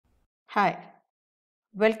Hi,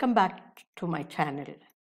 welcome back to my channel.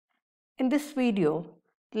 In this video,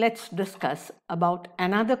 let's discuss about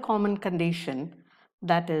another common condition,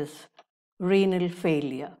 that is renal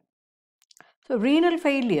failure. So renal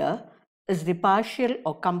failure is the partial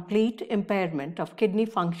or complete impairment of kidney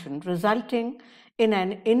function resulting in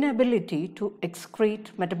an inability to excrete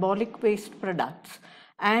metabolic waste products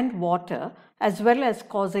and water, as well as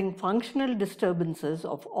causing functional disturbances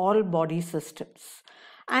of all body systems.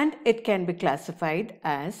 And it can be classified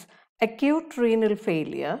as acute renal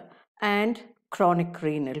failure and chronic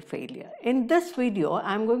renal failure. In this video,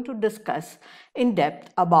 I'm going to discuss in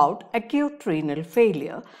depth about acute renal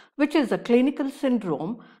failure, which is a clinical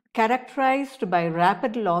syndrome characterized by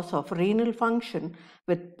rapid loss of renal function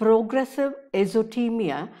with progressive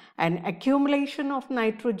azotemia and accumulation of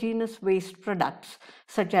nitrogenous waste products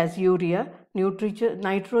such as urea,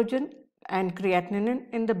 nitrogen, and creatinine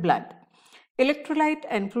in the blood. Electrolyte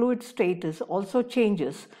and fluid status also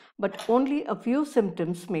changes, but only a few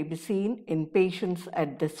symptoms may be seen in patients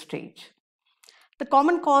at this stage. The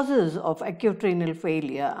common causes of acute renal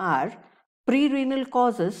failure are pre-renal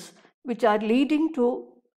causes, which are leading to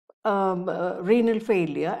renal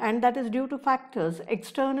failure, and that is due to factors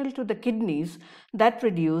external to the kidneys that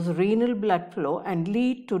reduce renal blood flow and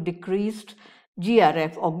lead to decreased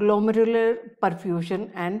GRF or glomerular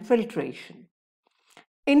perfusion and filtration.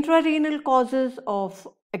 Intrarenal causes of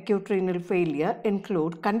acute renal failure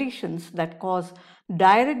include conditions that cause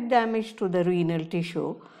direct damage to the renal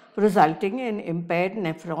tissue, resulting in impaired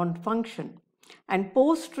nephron function. And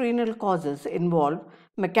post-renal causes involve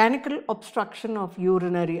mechanical obstruction of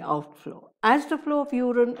urinary outflow. As the flow of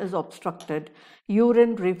urine is obstructed,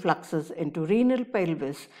 urine refluxes into renal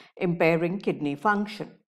pelvis, impairing kidney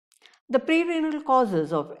function. The pre-renal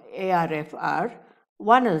causes of ARF are: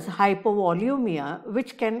 one is hypovolemia,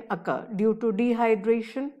 which can occur due to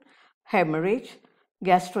dehydration, hemorrhage,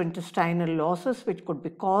 gastrointestinal losses, which could be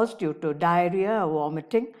caused due to diarrhea or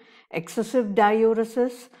vomiting, excessive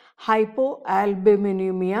diuresis,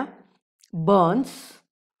 hypoalbuminemia, burns,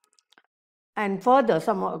 and further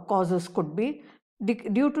some causes could be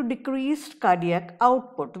due to decreased cardiac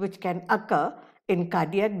output, which can occur in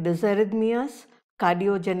cardiac dysarrhythmias,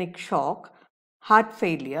 cardiogenic shock, heart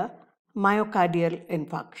failure, myocardial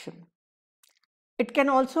infarction. It can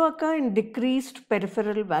also occur in decreased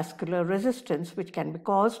peripheral vascular resistance, which can be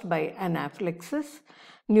caused by anaphylaxis,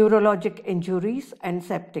 neurologic injuries, and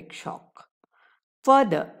septic shock.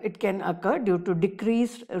 Further, it can occur due to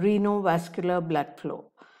decreased renovascular blood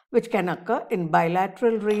flow, which can occur in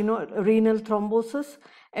bilateral renal thrombosis,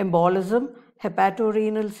 embolism,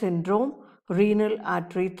 hepatorenal syndrome, renal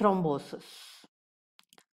artery thrombosis.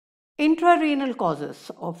 Intrarenal causes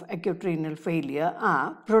of acute renal failure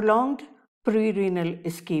are prolonged pre-renal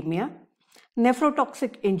ischemia,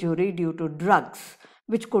 nephrotoxic injury due to drugs,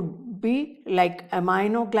 which could be like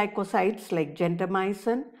aminoglycosides like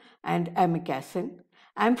gentamicin and amikacin,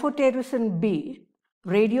 amphotericin B,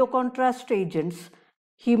 radiocontrast agents,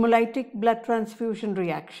 hemolytic blood transfusion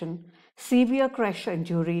reaction, severe crash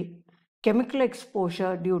injury, chemical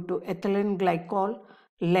exposure due to ethylene glycol,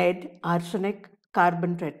 lead, arsenic,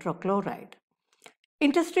 carbon tetrachloride.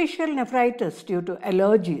 Interstitial nephritis due to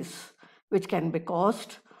allergies, which can be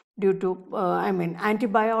caused due to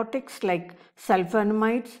antibiotics like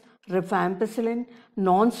sulfonamides, rifampicillin,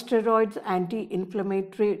 non-steroids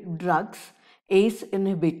anti-inflammatory drugs, ACE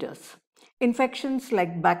inhibitors. Infections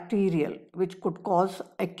like bacterial, which could cause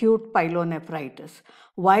acute pyelonephritis,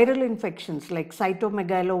 viral infections like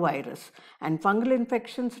cytomegalovirus, and fungal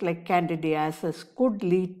infections like candidiasis could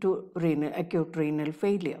lead to acute renal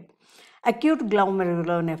failure. Acute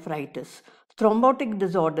glomerulonephritis, thrombotic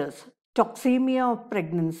disorders, toxemia of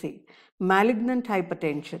pregnancy, malignant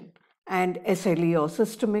hypertension, and SLE or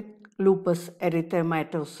systemic lupus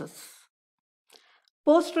erythematosus.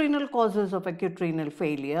 Post-renal causes of acute renal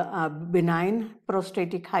failure are benign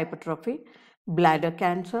prostatic hypertrophy, bladder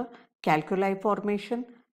cancer, calculi formation,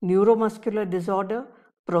 neuromuscular disorder,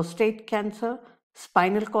 prostate cancer,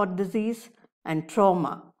 spinal cord disease, and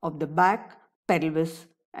trauma of the back, pelvis,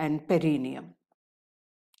 and perineum.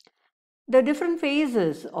 The different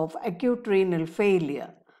phases of acute renal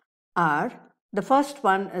failure are: the first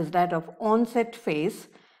one is that of onset phase,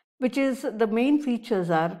 which is the main features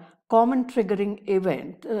are common triggering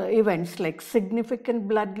events like significant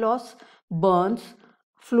blood loss, burns,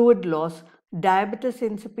 fluid loss, diabetes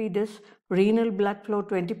insipidus, renal blood flow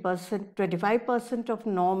 20%, 25% of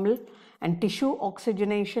normal, and tissue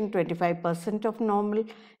oxygenation 25% of normal,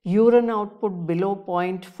 urine output below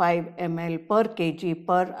 0.5 ml per kg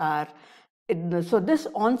per hour. So this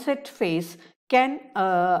onset phase can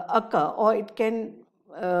occur, or it can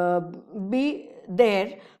be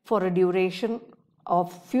there for a duration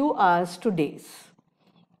of few hours to days.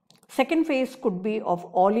 Second phase could be of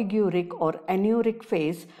oliguric or anuric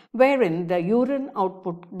phase, wherein the urine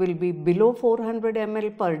output will be below 400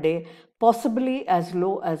 ml per day, possibly as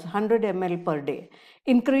low as 100 ml per day.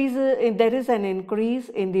 There is an increase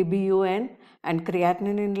in the BUN and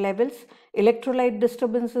creatinine levels. Electrolyte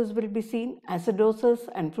disturbances will be seen, acidosis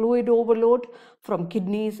and fluid overload from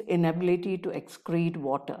kidneys' inability to excrete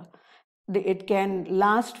water. It can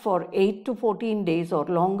last for 8 to 14 days or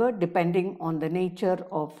longer, depending on the nature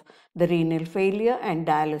of the renal failure and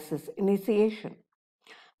dialysis initiation.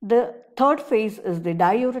 The third phase is the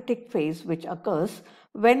diuretic phase, which occurs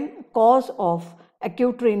when cause of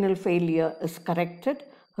acute renal failure is corrected,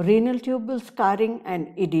 renal tubule scarring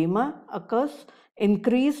and edema occurs,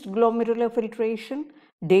 increased glomerular filtration,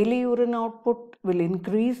 daily urine output will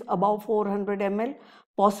increase above 400 ml,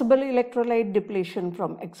 possible electrolyte depletion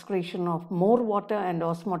from excretion of more water and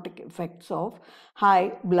osmotic effects of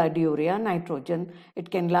high blood urea nitrogen.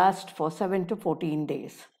 It can last for 7 to 14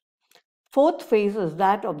 days. Fourth phase is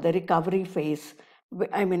that of the recovery phase.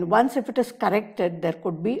 Once if it is corrected, there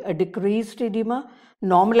could be a decreased edema,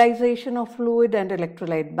 normalization of fluid and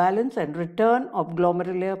electrolyte balance, and return of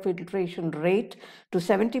glomerular filtration rate to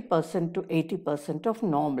 70% to 80% of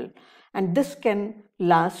normal. And this can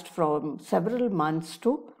last from several months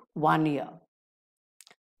to 1 year.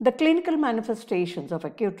 The clinical manifestations of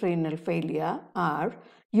acute renal failure are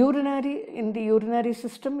in the urinary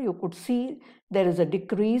system, you could see there is a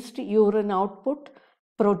decreased urine output,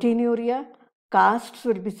 proteinuria, casts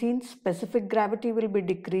will be seen, specific gravity will be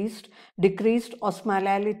decreased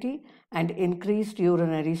osmolality, and increased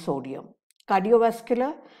urinary sodium.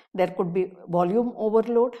 Cardiovascular, there could be volume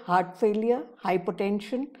overload, heart failure,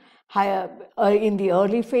 hypotension in the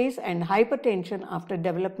early phase, and hypertension after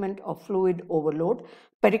development of fluid overload,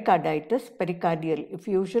 pericarditis, pericardial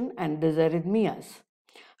effusion, and dysarrhythmias.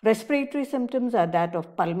 Respiratory symptoms are that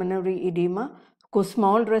of pulmonary edema,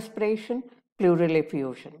 small respiration, pleural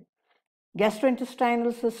effusion.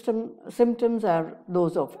 Gastrointestinal system symptoms are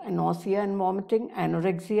those of nausea and vomiting,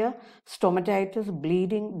 anorexia, stomatitis,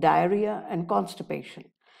 bleeding, diarrhea, and constipation.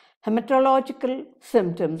 Hematological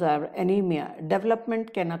symptoms are anemia.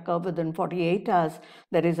 Development can occur within 48 hours.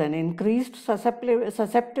 There is an increased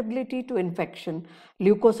susceptibility to infection,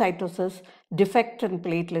 leukocytosis, defect in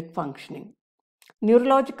platelet functioning.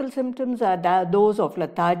 Neurological symptoms are those of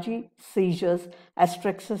lethargy, seizures,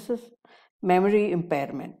 astraxis, memory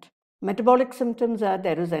impairment. Metabolic symptoms are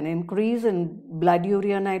there is an increase in blood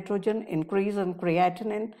urea nitrogen, increase in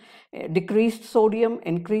creatinine, decreased sodium,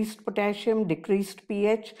 increased potassium, decreased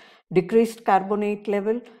pH, decreased carbonate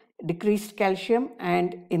level, decreased calcium,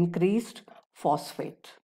 and increased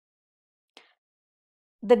phosphate.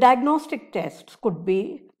 The diagnostic tests could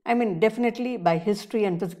be, definitely by history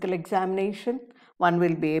and physical examination, one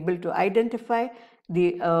will be able to identify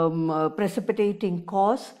the precipitating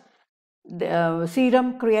cause. The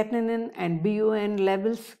serum creatinine and BUN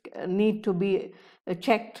levels need to be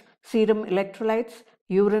checked, serum electrolytes,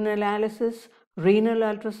 urine analysis, renal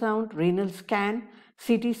ultrasound, renal scan,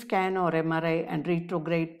 CT scan or MRI, and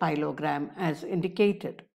retrograde pyelogram as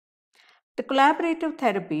indicated. The collaborative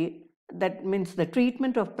therapy, that means the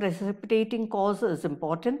treatment of precipitating cause, is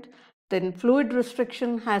important. Then fluid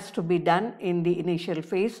restriction has to be done in the initial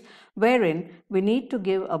phase, wherein we need to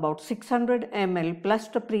give about 600 ml plus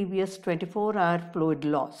the previous 24-hour fluid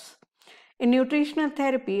loss. In nutritional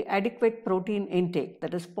therapy, adequate protein intake,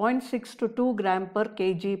 that is 0.6 to 2 gram per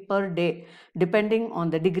kg per day, depending on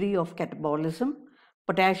the degree of catabolism,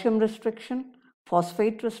 potassium restriction,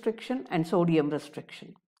 phosphate restriction, and sodium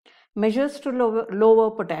restriction. Measures to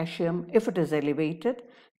lower potassium if it is elevated,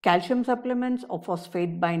 calcium supplements or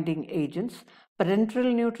phosphate binding agents,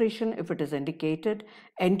 parenteral nutrition if it is indicated,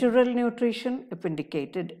 enteral nutrition if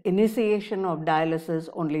indicated, initiation of dialysis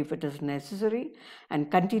only if it is necessary, and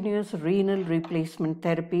continuous renal replacement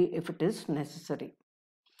therapy if it is necessary.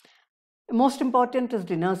 Most important is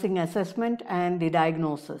the nursing assessment and the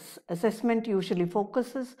diagnosis. Assessment usually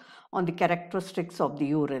focuses on the characteristics of the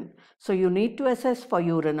urine. So you need to assess for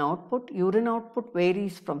urine output. Urine output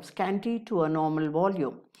varies from scanty to a normal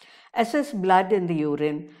volume. Assess blood in the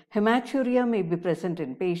urine. Hematuria may be present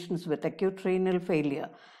in patients with acute renal failure.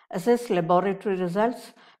 Assess laboratory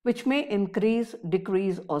results, which may increase,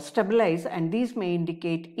 decrease, or stabilize, and these may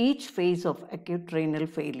indicate each phase of acute renal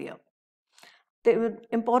failure. The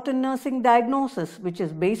important nursing diagnosis, which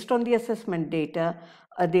is based on the assessment data,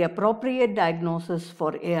 The appropriate diagnosis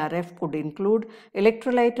for ARF could include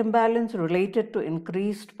electrolyte imbalance related to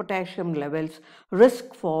increased potassium levels,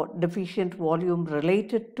 risk for deficient volume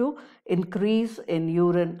related to increase in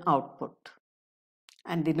urine output.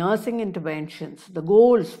 And the nursing interventions, the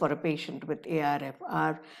goals for a patient with ARF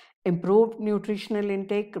are improved nutritional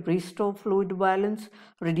intake, restore fluid balance,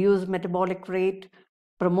 reduce metabolic rate,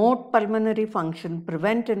 promote pulmonary function,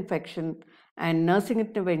 prevent infection, and nursing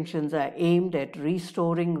interventions are aimed at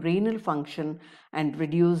restoring renal function and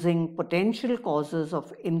reducing potential causes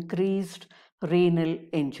of increased renal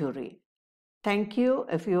injury. Thank you.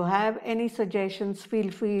 If you have any suggestions,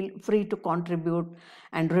 feel free to contribute,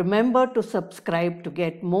 and remember to subscribe to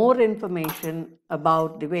get more information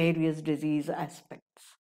about the various disease aspects.